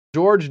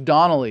George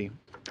Donnelly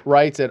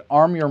writes at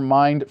Arm Your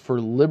Mind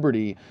for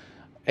Liberty,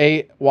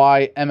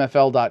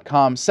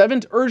 AYMFL.com,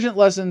 7 urgent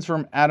lessons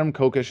from Adam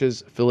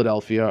Kokesh's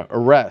Philadelphia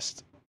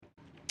arrest.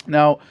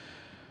 Now,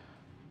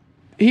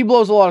 he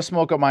blows a lot of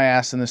smoke up my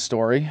ass in this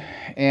story,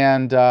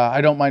 and I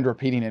don't mind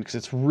repeating it because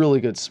it's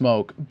really good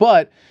smoke.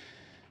 But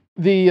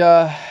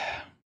the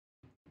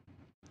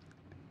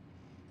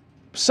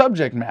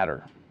subject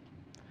matter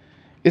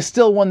is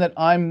still one that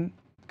I'm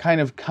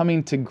kind of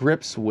coming to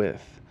grips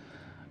with,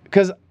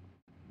 because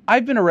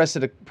I've been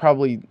arrested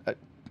probably a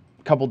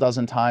couple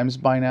dozen times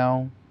by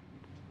now,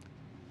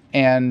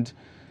 and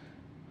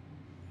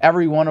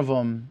every one of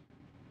them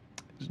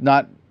is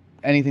not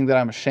anything that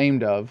I'm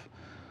ashamed of,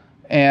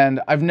 and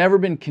I've never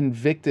been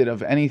convicted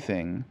of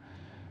anything.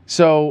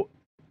 So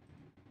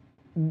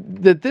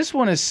that this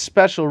one is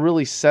special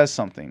really says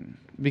something,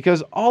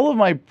 because all of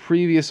my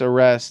previous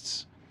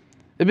arrests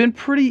have been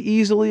pretty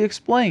easily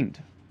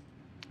explained.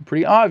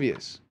 Pretty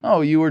obvious.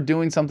 Oh, you were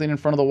doing something in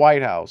front of the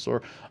White House,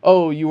 or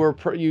oh,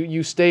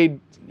 you stayed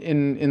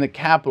in the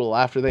Capitol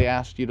after they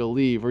asked you to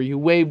leave, or you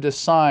waved a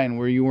sign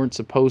where you weren't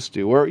supposed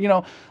to,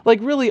 or like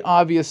really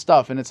obvious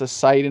stuff, and it's a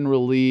cite and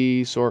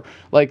release, or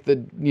like the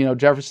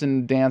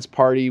Jefferson dance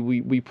party,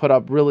 we put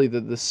up really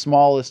the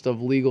smallest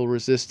of legal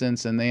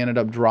resistance, and they ended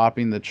up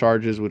dropping the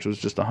charges, which was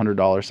just a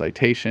 $100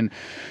 citation.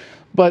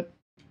 But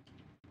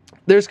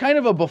there's kind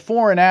of a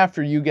before and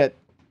after you get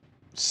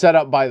set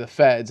up by the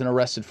feds and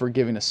arrested for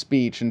giving a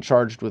speech and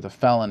charged with a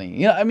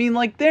felony. I mean,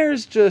 like,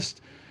 there's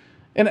just,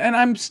 and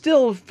I'm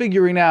still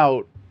figuring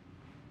out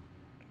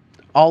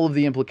all of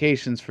the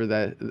implications for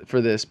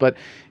this, but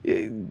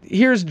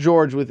here's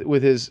George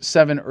with his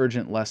 7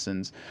 urgent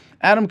lessons.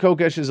 Adam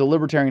Kokesh is a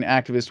libertarian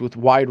activist with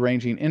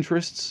wide-ranging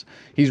interests.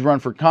 He's run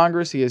for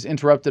Congress. He has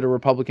interrupted a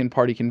Republican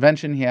Party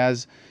convention.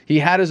 He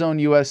had his own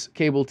U.S.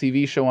 cable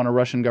TV show on a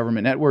Russian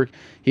government network.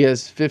 He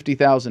has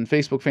 50,000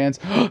 Facebook fans.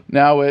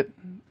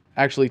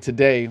 Actually,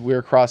 today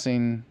we're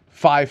crossing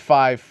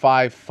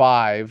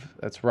 5555.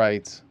 That's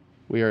right.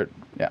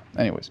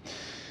 Anyways.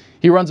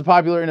 He runs a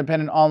popular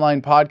independent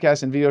online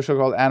podcast and video show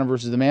called Adam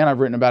vs. the Man. I've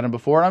written about him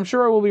before, and I'm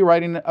sure I will be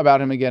writing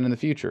about him again in the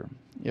future.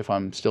 If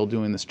I'm still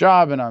doing this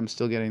job and I'm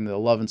still getting the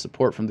love and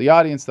support from the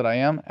audience that I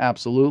am,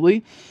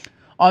 absolutely.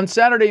 On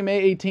Saturday, May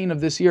 18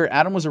 of this year,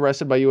 Adam was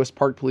arrested by U.S.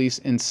 Park Police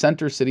in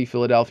Center City,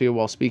 Philadelphia,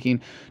 while speaking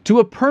to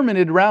a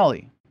permitted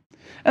rally.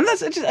 And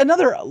that's just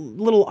another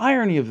little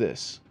irony of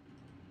this.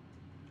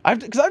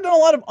 Because I've done a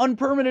lot of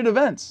unpermitted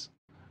events.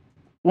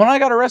 When I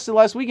got arrested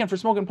last weekend for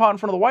smoking pot in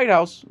front of the White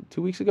House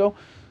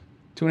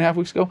 2.5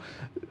 weeks ago,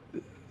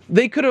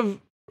 they could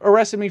have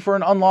arrested me for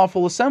an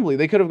unlawful assembly.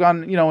 They could have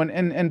gone,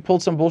 and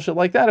pulled some bullshit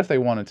like that if they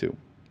wanted to.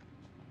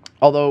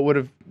 Although it would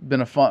have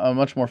been a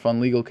much more fun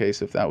legal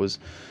case if that was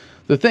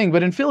the thing.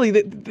 But in Philly,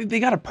 they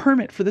got a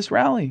permit for this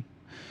rally.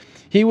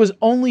 He was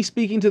only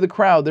speaking to the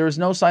crowd. There is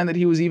no sign that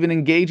he was even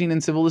engaging in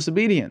civil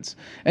disobedience.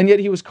 And yet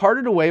he was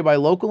carted away by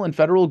local and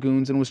federal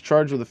goons and was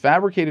charged with a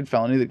fabricated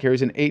felony that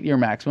carries an 8-year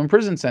maximum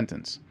prison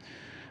sentence.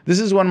 This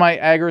is when my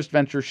agorist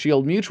venture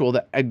Shield Mutual,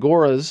 the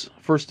Agora's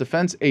first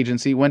defense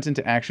agency, went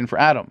into action for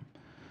Adam.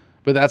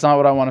 But that's not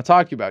what I want to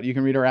talk to you about. You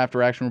can read our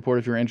after action report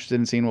if you're interested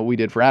in seeing what we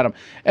did for Adam.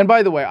 And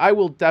by the way, I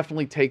will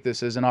definitely take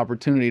this as an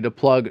opportunity to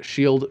plug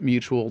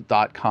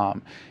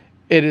shieldmutual.com.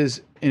 It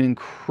is an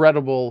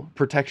incredible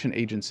protection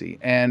agency.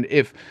 And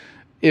if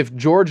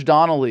George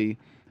Donnelly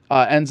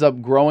ends up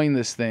growing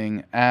this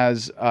thing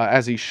as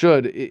he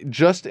should,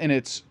 just in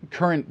its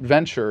current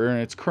venture, in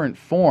its current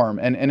form,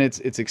 and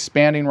it's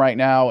expanding right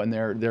now, and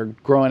they're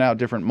growing out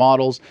different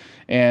models.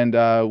 And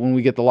when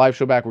we get the live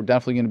show back, we're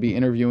definitely going to be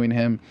interviewing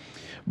him.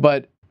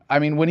 But I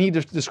mean, when he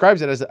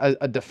describes it as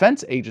a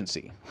defense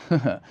agency,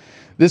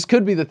 this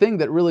could be the thing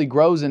that really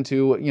grows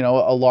into,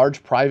 a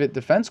large private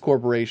defense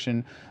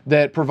corporation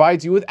that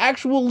provides you with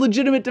actual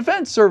legitimate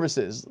defense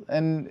services.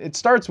 And it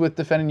starts with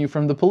defending you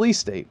from the police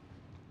state.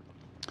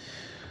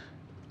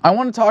 I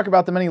want to talk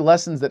about the many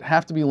lessons that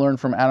have to be learned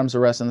from Adam's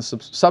arrest and the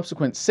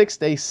subsequent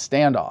 6-day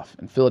standoff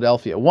in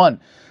Philadelphia. 1,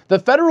 the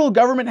federal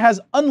government has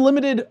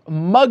unlimited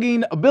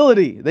mugging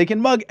ability. They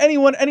can mug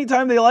anyone,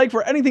 anytime they like,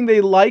 for anything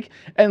they like,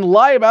 and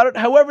lie about it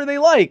however they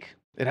like.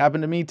 It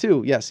happened to me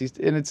too. Yes,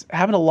 and it's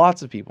happened to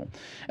lots of people.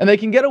 And they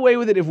can get away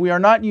with it if we are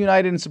not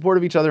united in support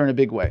of each other in a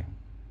big way.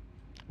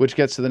 Which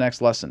gets to the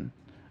next lesson.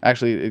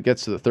 Actually, it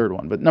gets to the third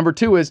one. But number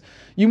 2 is,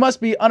 you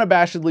must be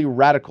unabashedly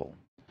radical.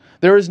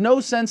 There is no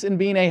sense in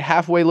being a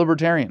halfway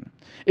libertarian.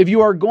 If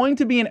you are going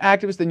to be an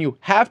activist, then you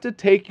have to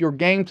take your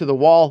game to the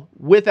wall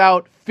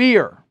without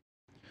fear.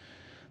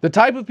 The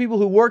type of people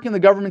who work in the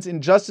government's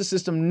injustice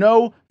system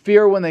know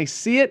fear when they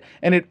see it,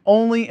 and it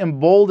only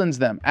emboldens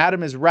them.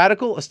 Adam is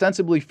radical,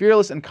 ostensibly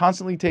fearless, and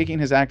constantly taking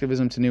his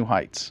activism to new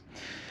heights.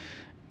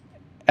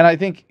 And I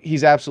think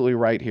he's absolutely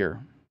right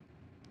here.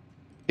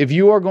 If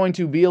you are going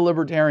to be a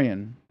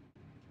libertarian,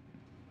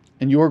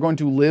 and you are going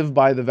to live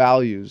by the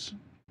values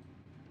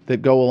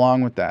that go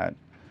along with that,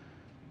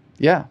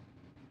 you got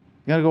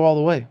to go all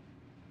the way.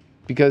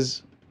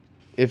 Because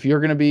if you're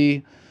going to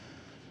be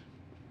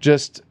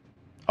just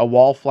a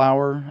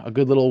wallflower, a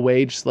good little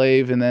wage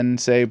slave, and then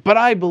say, but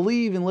I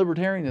believe in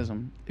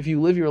libertarianism. If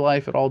you live your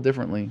life at all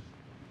differently,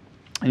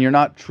 and you're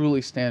not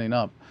truly standing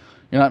up,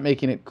 you're not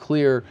making it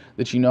clear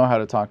that you know how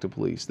to talk to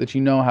police, that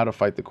you know how to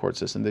fight the court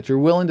system, that you're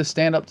willing to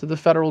stand up to the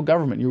federal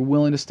government, you're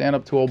willing to stand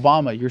up to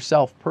Obama,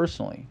 yourself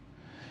personally,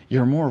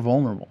 you're more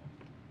vulnerable.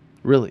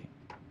 Really.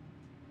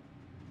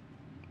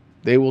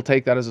 They will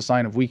take that as a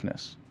sign of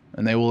weakness,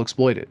 and they will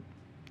exploit it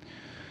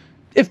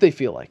if they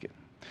feel like it.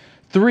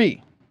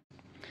 3,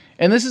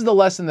 and this is the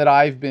lesson that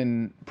I've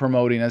been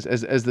promoting as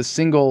the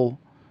single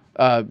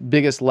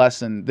biggest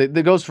lesson that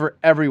goes for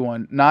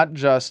everyone, not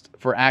just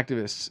for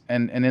activists,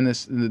 and in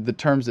this the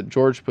terms that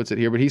George puts it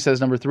here, but he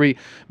says, number 3,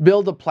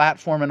 build a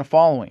platform and a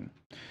following.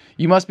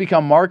 You must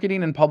become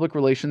marketing and public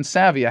relations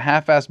savvy. A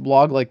half-assed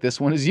blog like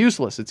this one is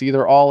useless. It's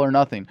either all or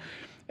nothing.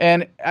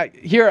 And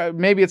here,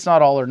 maybe it's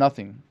not all or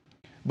nothing.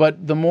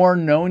 But the more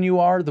known you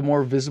are, the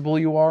more visible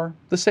you are,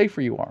 the safer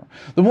you are.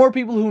 The more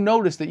people who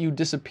notice that you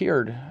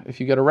disappeared if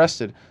you get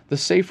arrested, the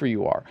safer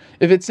you are.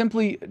 If it's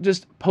simply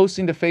just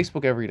posting to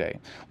Facebook every day,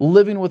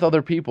 living with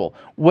other people,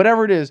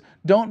 whatever it is,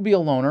 don't be a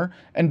loner,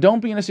 and don't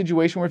be in a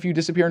situation where if you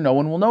disappear, no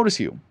one will notice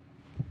you.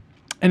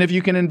 And if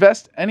you can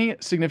invest any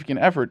significant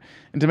effort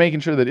into making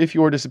sure that if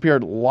you are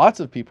disappeared,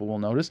 lots of people will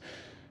notice,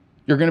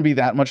 you're going to be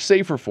that much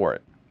safer for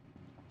it.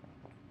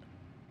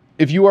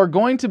 If you are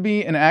going to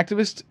be an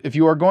activist, if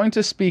you are going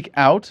to speak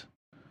out,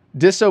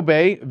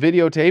 disobey,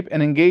 videotape,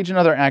 and engage in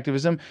other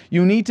activism,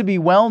 you need to be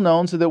well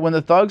known so that when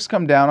the thugs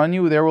come down on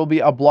you, there will be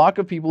a block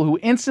of people who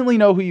instantly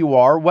know who you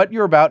are, what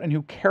you're about, and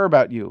who care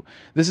about you.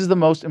 This is the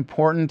most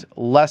important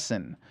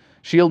lesson.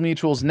 Shield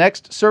Mutual's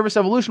next service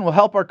evolution will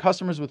help our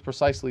customers with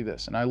precisely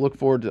this. And I look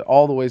forward to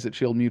all the ways that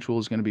Shield Mutual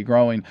is going to be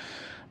growing.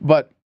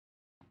 But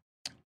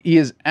he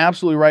is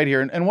absolutely right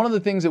here. And one of the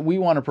things that we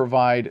want to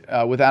provide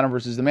with Adam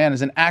versus the Man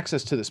is an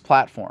access to this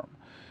platform.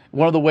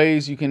 One of the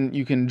ways you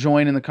can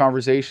join in the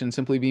conversation,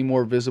 simply be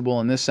more visible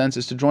in this sense,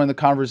 is to join the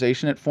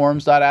conversation at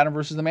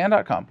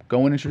forums.adamversustheman.com.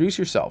 Go and introduce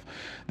yourself.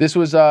 This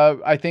was,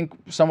 I think,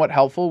 somewhat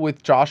helpful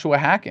with Joshua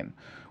Hacken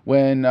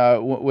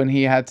when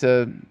he had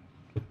to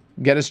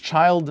get his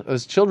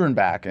children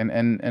back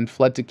and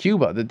fled to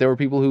Cuba, that there were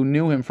people who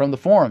knew him from the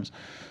forums.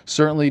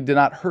 Certainly did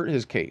not hurt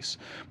his case.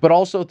 But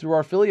also through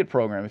our affiliate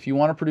program. If you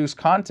want to produce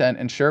content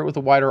and share it with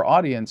a wider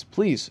audience,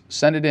 please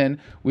send it in.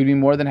 We'd be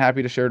more than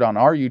happy to share it on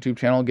our YouTube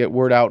channel, get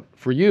word out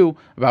for you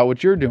about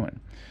what you're doing.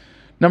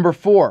 Number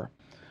 4,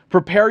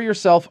 prepare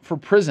yourself for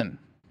prison.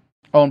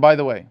 Oh, and by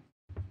the way,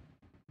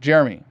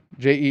 Jeremy,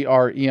 Jeremy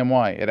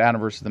at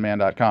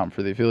adamversustheman.com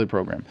for the affiliate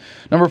program.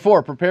 Number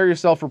 4, prepare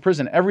yourself for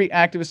prison. Every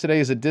activist today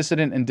is a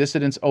dissident, and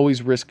dissidents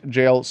always risk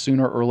jail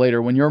sooner or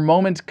later. When your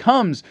moment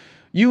comes,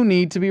 you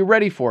need to be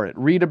ready for it.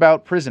 Read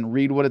about prison.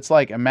 Read what it's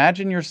like.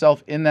 Imagine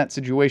yourself in that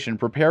situation.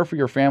 Prepare for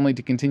your family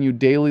to continue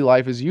daily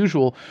life as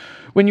usual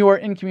when you are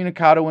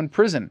incommunicado in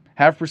prison.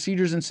 Have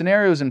procedures and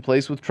scenarios in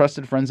place with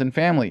trusted friends and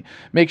family.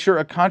 Make sure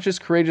a conscious,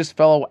 courageous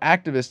fellow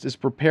activist is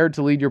prepared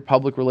to lead your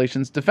public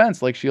relations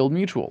defense like Shield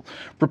Mutual.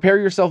 Prepare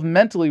yourself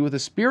mentally with a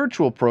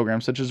spiritual program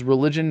such as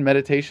religion,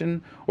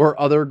 meditation, or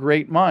other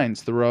great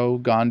minds, Thoreau,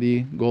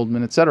 Gandhi,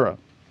 Goldman, etc.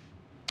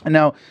 And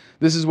now,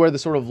 this is where the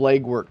sort of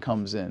legwork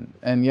comes in.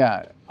 And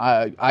yeah,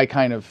 I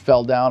kind of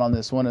fell down on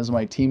this one, as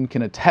my team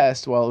can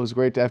attest. While it was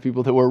great to have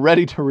people that were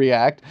ready to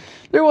react,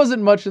 there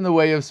wasn't much in the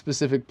way of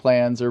specific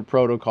plans or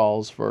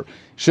protocols for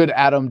should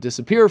Adam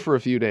disappear for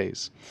a few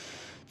days.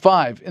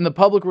 5, in the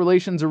public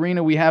relations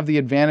arena, we have the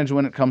advantage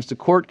when it comes to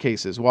court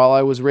cases. While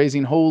I was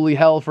raising holy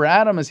hell for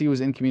Adam as he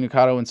was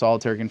incommunicado in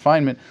solitary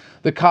confinement,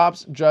 the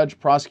cops, judge,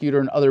 prosecutor,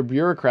 and other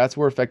bureaucrats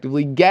were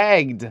effectively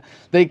gagged.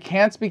 They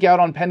can't speak out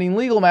on pending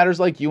legal matters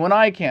like you and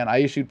I can. I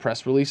issued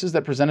press releases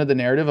that presented the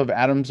narrative of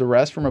Adam's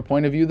arrest from a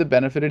point of view that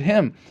benefited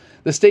him.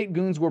 The state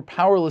goons were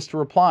powerless to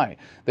reply.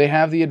 They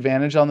have the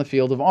advantage on the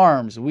field of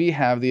arms. We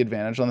have the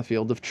advantage on the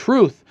field of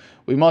truth.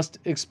 We must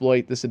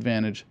exploit this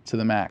advantage to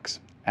the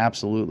max.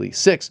 Absolutely.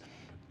 6,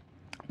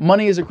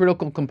 money is a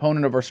critical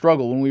component of our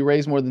struggle. When we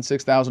raised more than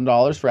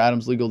 $6,000 for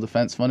Adam's legal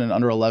defense fund in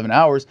under 11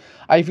 hours,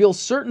 I feel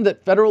certain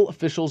that federal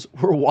officials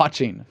were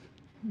watching.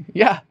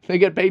 Yeah, they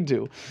get paid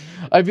to.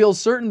 I feel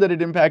certain that it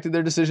impacted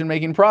their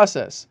decision-making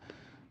process.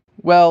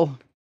 Well,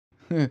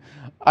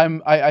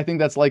 I think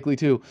that's likely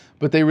too,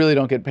 but they really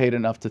don't get paid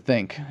enough to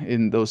think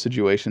in those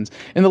situations.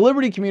 In the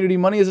liberty community,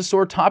 money is a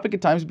sore topic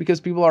at times because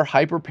people are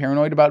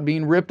hyper-paranoid about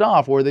being ripped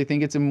off, or they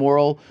think it's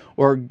immoral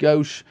or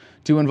gauche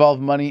to involve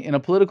money in a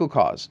political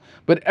cause.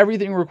 But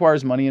everything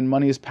requires money, and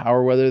money is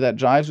power, whether that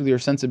jives with your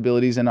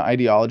sensibilities and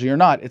ideology or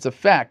not. It's a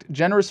fact.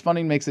 Generous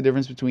funding makes the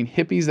difference between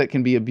hippies that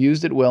can be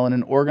abused at will and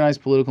an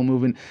organized political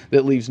movement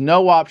that leaves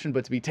no option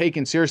but to be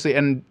taken seriously.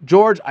 And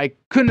George, I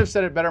couldn't have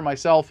said it better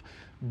myself.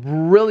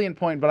 Brilliant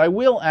point. But I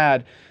will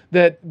add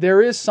that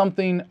there is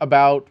something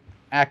about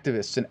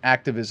activists and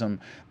activism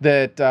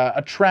that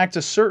attracts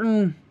a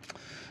certain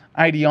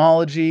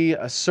ideology,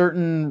 a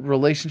certain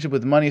relationship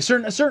with money, a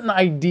certain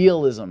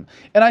idealism.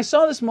 And I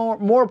saw this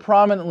more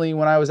prominently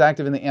when I was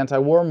active in the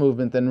anti-war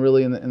movement than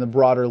really in the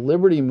broader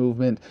liberty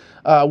movement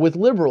with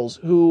liberals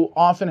who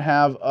often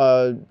have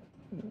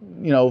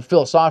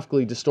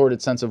philosophically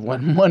distorted sense of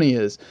what money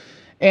is.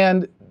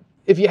 And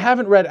if you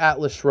haven't read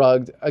Atlas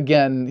Shrugged,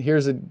 again,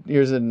 here's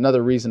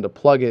another reason to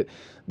plug it.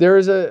 There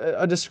is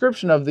a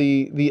description of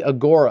the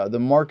agora, the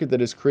market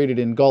that is created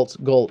in Galt's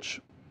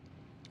Gulch,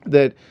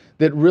 that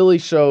really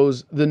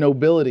shows the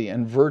nobility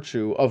and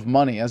virtue of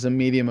money as a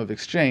medium of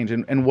exchange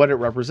and what it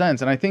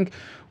represents. And I think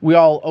we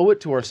all owe it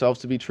to ourselves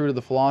to be true to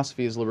the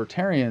philosophy as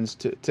libertarians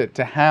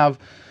to have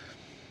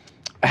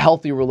a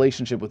healthy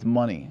relationship with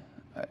money,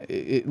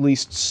 at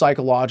least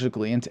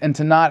psychologically, and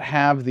to not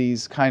have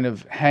these kind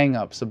of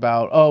hang-ups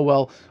about, oh,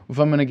 well, if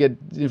I'm going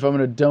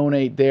to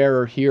donate there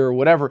or here or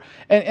whatever.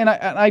 And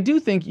I do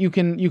think you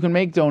can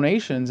make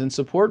donations and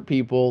support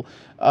people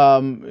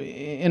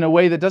in a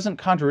way that doesn't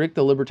contradict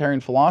the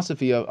libertarian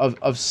philosophy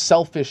of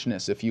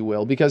selfishness, if you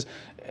will, because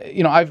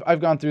I've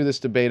gone through this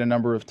debate a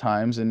number of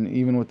times, and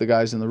even with the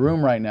guys in the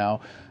room right now,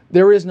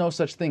 there is no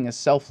such thing as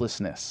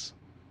selflessness,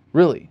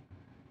 really.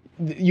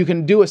 You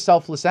can do a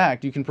selfless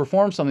act. You can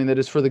perform something that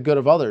is for the good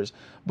of others.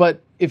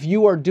 But if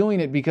you are doing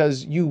it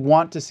because you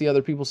want to see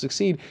other people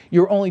succeed,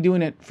 you're only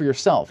doing it for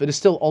yourself. It is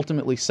still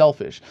ultimately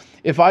selfish.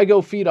 If I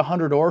go feed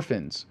 100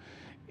 orphans,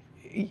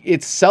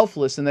 it's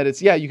selfless in that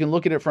it's, you can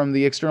look at it from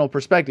the external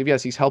perspective.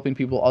 Yes, he's helping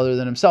people other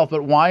than himself.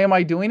 But why am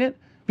I doing it?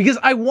 Because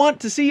I want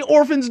to see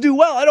orphans do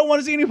well. I don't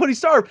want to see anybody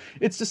starve.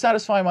 It's to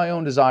satisfy my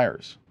own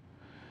desires.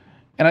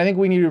 And I think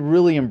we need to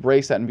really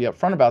embrace that and be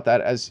upfront about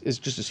that as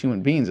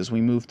human beings, as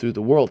we move through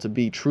the world, to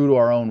be true to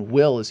our own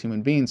will as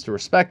human beings, to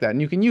respect that. And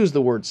you can use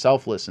the word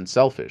selfless and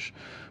selfish,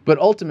 but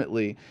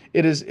ultimately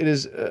it is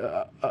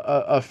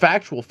a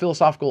factual,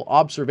 philosophical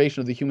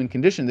observation of the human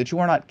condition that you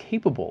are not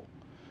capable,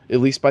 at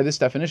least by this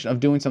definition, of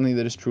doing something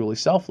that is truly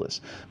selfless,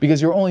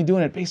 because you're only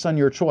doing it based on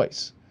your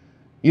choice.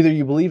 Either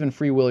you believe in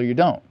free will or you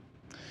don't.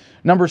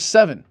 Number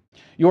 7.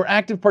 Your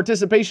active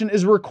participation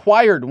is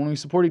required when we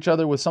support each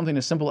other with something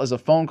as simple as a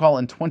phone call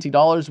and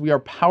 $20. We are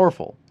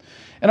powerful.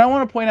 And I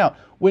want to point out,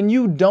 when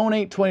you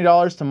donate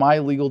 $20 to my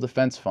legal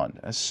defense fund,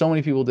 as so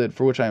many people did,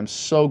 for which I am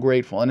so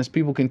grateful, and as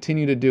people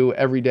continue to do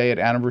every day at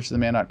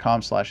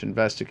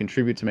adamversustheman.com/invest to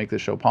contribute to make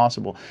this show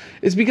possible,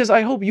 it's because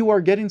I hope you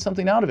are getting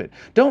something out of it.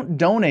 Don't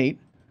donate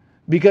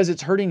because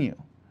it's hurting you.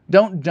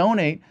 Don't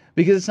donate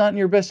because it's not in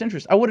your best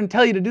interest. I wouldn't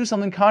tell you to do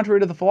something contrary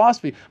to the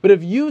philosophy. But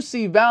if you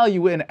see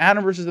value in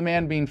Adam versus the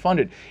Man being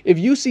funded, if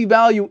you see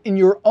value in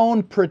your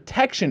own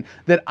protection,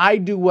 that I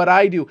do what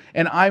I do,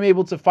 and I'm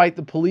able to fight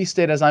the police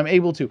state as I'm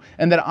able to,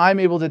 and that I'm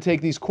able to take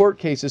these court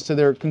cases to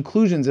their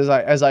conclusions as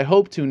I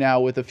hope to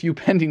now with a few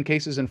pending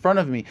cases in front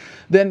of me,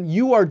 then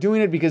you are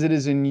doing it because it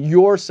is in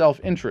your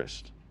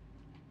self-interest.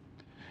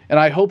 And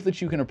I hope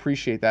that you can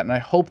appreciate that. And I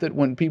hope that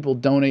when people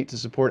donate to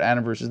support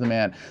Adam versus the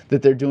Man,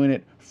 that they're doing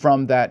it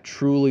from that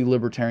truly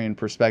libertarian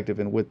perspective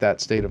and with that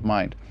state of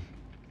mind.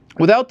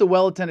 Without the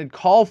well-attended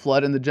call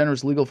flood and the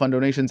generous legal fund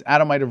donations,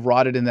 Adam might have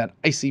rotted in that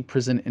icy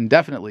prison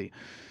indefinitely.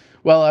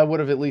 Well, I would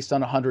have at least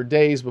done 100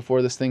 days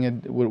before this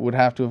thing would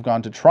have to have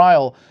gone to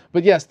trial.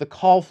 But yes, the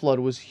call flood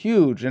was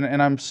huge.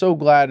 And I'm so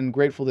glad and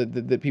grateful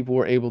that people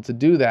were able to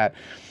do that.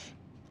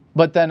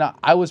 But then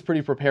I was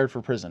pretty prepared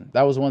for prison.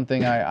 That was one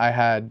thing I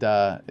had,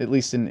 at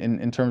least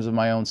in terms of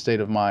my own state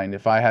of mind.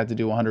 If I had to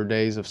do 100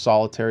 days of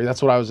solitary,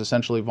 that's what I was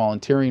essentially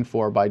volunteering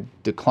for by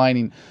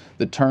declining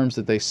the terms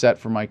that they set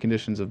for my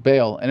conditions of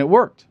bail. And it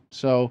worked.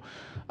 So,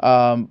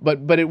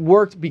 but it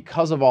worked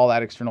because of all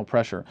that external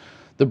pressure.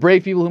 The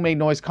brave people who made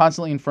noise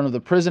constantly in front of the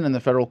prison and the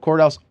federal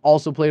courthouse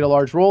also played a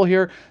large role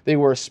here. They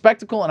were a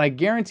spectacle, and I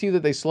guarantee you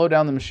that they slowed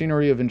down the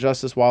machinery of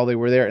injustice while they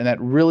were there, and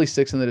that really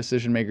sticks in the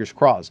decision makers'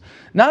 craws.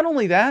 Not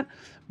only that,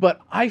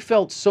 but I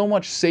felt so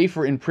much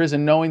safer in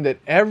prison knowing that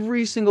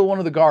every single one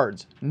of the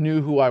guards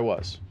knew who I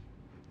was.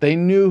 They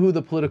knew who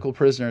the political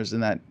prisoners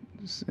in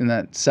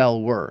that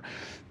cell were.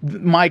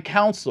 My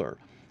counselor,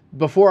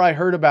 before I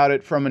heard about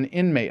it from an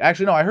inmate.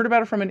 Actually, no, I heard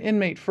about it from an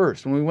inmate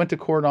first. When we went to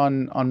court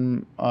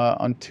on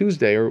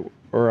Tuesday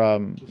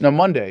or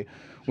Monday.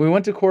 When we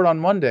went to court on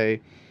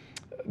Monday,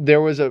 there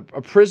was a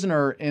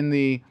prisoner in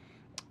the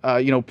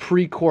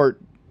pre-court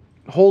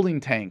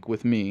holding tank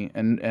with me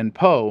and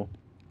Poe,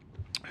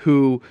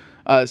 who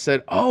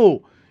said,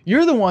 "Oh,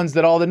 you're the ones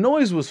that all the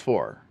noise was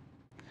for."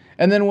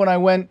 And then when I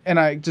went and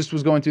I just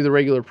was going through the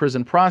regular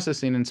prison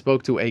processing and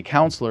spoke to a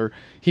counselor,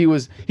 he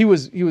was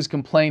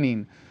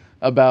complaining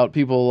about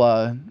people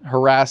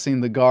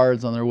harassing the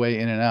guards on their way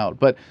in and out.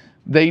 But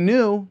they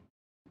knew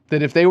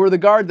that if they were the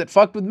guard that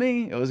fucked with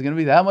me, it was going to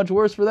be that much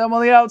worse for them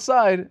on the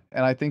outside.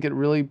 And I think it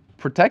really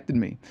protected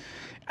me.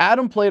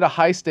 Adam played a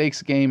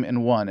high-stakes game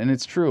and won. And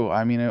it's true.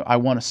 I mean, I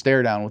won a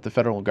stare down with the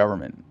federal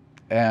government.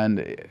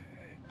 And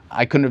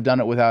I couldn't have done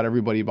it without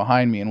everybody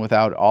behind me and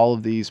without all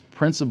of these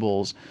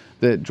principles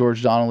that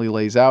George Donnelly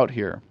lays out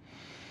here.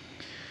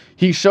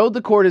 He showed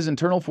the court his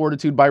internal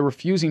fortitude by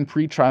refusing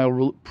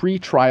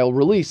pre-trial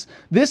release.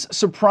 This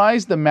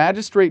surprised the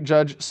magistrate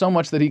judge so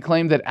much that he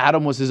claimed that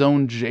Adam was his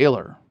own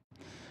jailer.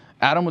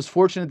 Adam was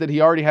fortunate that he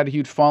already had a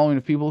huge following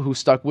of people who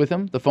stuck with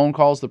him. The phone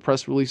calls, the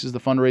press releases, the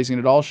fundraising,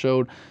 it all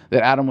showed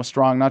that Adam was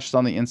strong, not just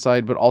on the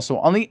inside, but also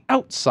on the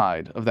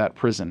outside of that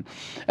prison.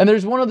 And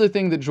there's one other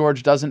thing that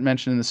George doesn't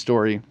mention in the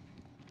story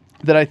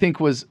that I think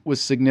was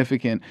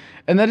significant,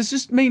 and that is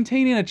just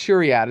maintaining a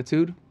cheery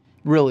attitude,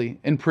 really,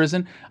 in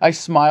prison. I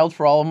smiled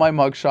for all of my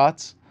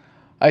mugshots.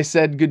 I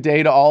said good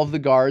day to all of the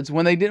guards.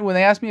 When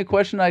they asked me a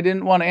question I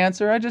didn't want to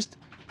answer, I just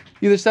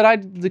either said I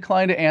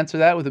declined to answer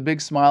that with a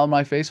big smile on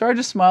my face, or I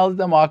just smiled at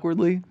them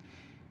awkwardly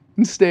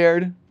and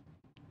stared.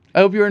 I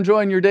hope you're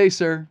enjoying your day,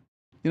 sir.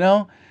 You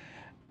know?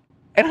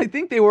 And I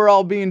think they were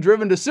all being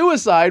driven to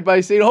suicide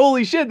by saying,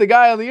 holy shit, the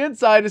guy on the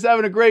inside is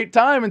having a great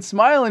time and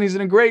smiling. He's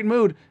in a great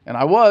mood. And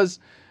I was.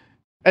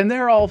 And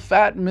they're all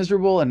fat and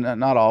miserable. And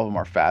not all of them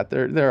are fat.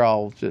 They're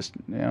all just,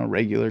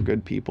 regular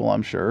good people,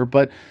 I'm sure.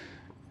 But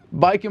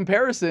by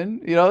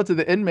comparison, to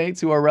the inmates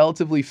who are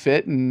relatively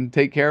fit and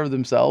take care of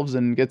themselves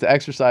and get to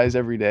exercise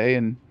every day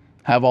and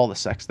have all the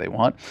sex they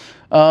want.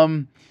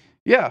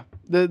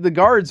 The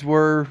guards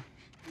were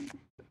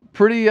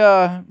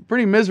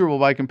pretty miserable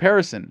by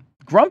comparison.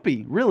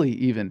 Grumpy, really,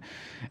 even.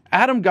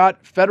 Adam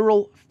got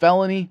federal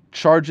felony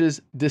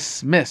charges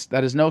dismissed.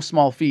 That is no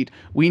small feat.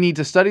 We need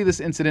to study this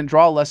incident,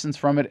 draw lessons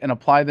from it, and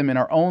apply them in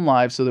our own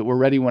lives so that we're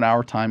ready when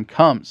our time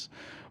comes.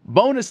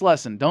 Bonus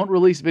lesson, don't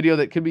release video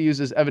that could be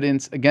used as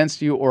evidence against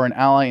you or an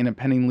ally in a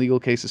pending legal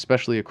case,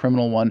 especially a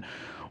criminal one.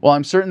 While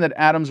I'm certain that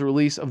Adam's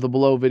release of the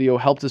below video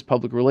helped his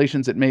public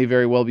relations, it may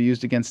very well be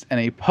used against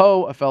N.A.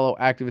 Poe, a fellow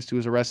activist who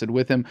was arrested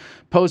with him.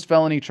 Poe's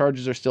felony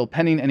charges are still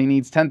pending, and he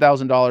needs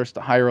 $10,000 to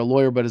hire a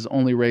lawyer, but has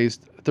only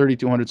raised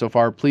 $3,200 so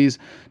far. Please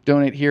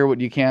donate here what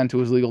you can to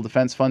his legal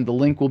defense fund. The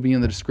link will be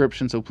in the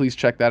description, so please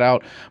check that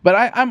out.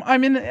 But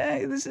I'm in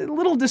this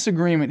little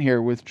disagreement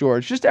here with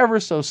George, just ever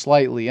so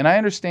slightly, and I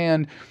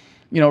understand,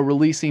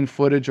 releasing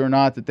footage or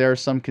not, that there are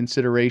some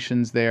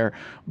considerations there,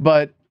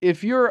 but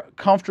if you're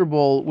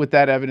comfortable with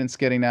that evidence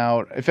getting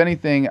out, if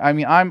anything,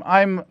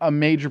 I'm a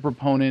major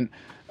proponent,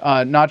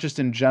 not just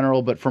in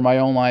general, but for my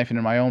own life and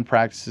in my own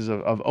practices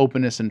of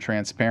openness and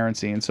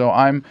transparency. And so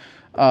I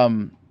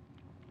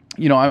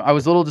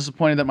was a little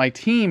disappointed that my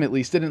team at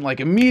least didn't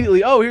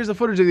immediately, oh, here's the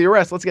footage of the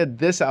arrest, let's get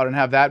this out and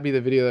have that be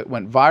the video that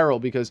went viral,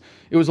 because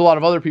it was a lot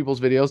of other people's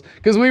videos,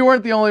 because we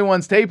weren't the only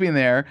ones taping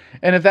there.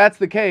 And if that's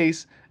the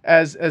case,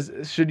 as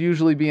should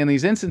usually be in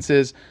these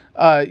instances,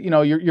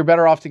 you're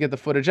better off to get the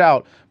footage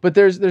out. But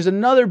there's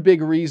another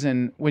big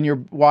reason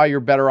why you're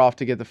better off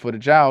to get the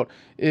footage out,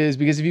 is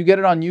because if you get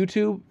it on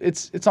YouTube,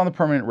 it's on the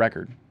permanent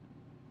record.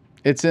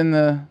 It's in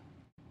the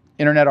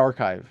Internet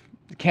Archive.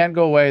 It can't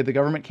go away. The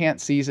government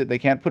can't seize it. They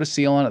can't put a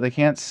seal on it. They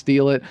can't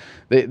steal it.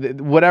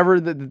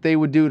 Whatever that they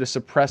would do to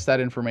suppress that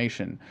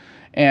information.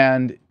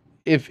 And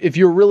if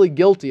you're really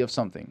guilty of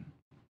something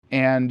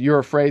and you're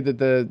afraid that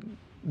the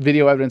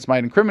video evidence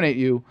might incriminate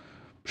you,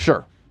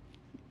 sure.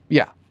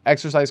 Yeah.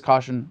 Exercise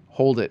caution,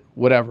 hold it,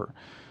 whatever.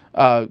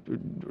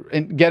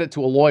 And get it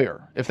to a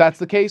lawyer. If that's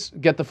the case,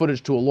 get the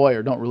footage to a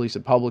lawyer. Don't release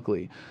it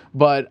publicly.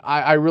 But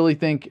I really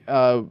think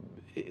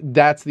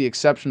that's the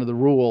exception to the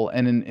rule.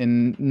 And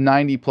in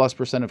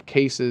 90+% of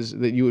cases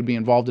that you would be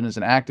involved in as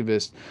an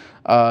activist,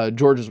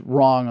 George is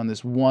wrong on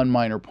this one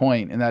minor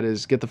point, and that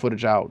is get the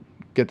footage out.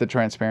 Get the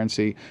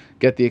transparency,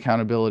 get the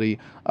accountability,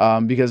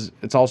 because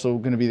it's also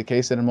going to be the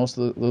case that in most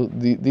of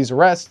these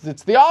arrests,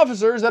 it's the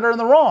officers that are in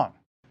the wrong.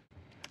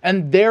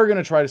 And they're going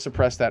to try to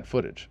suppress that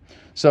footage.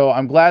 So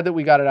I'm glad that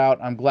we got it out.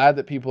 I'm glad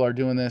that people are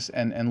doing this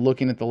and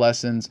looking at the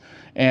lessons.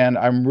 And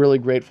I'm really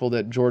grateful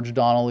that George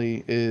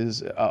Donnelly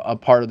is a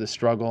part of this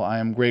struggle. I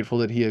am grateful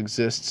that he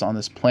exists on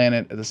this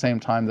planet at the same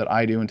time that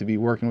I do, and to be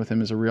working with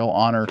him is a real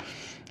honor.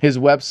 His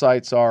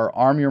websites are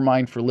Arm Your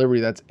Mind for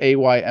Liberty, that's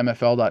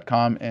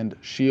AYMFL.com, and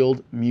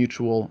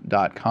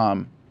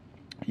ShieldMutual.com.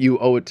 You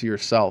owe it to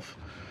yourself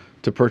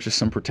to purchase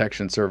some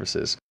protection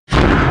services.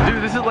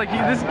 Dude, this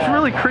is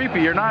really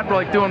creepy. You're not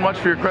doing much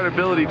for your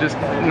credibility, just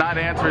not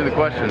answering the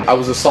questions. I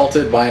was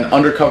assaulted by an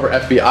undercover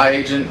FBI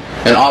agent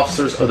and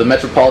officers of the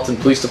Metropolitan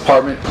Police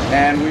Department.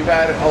 And we've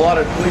had a lot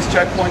of police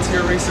checkpoints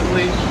here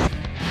recently.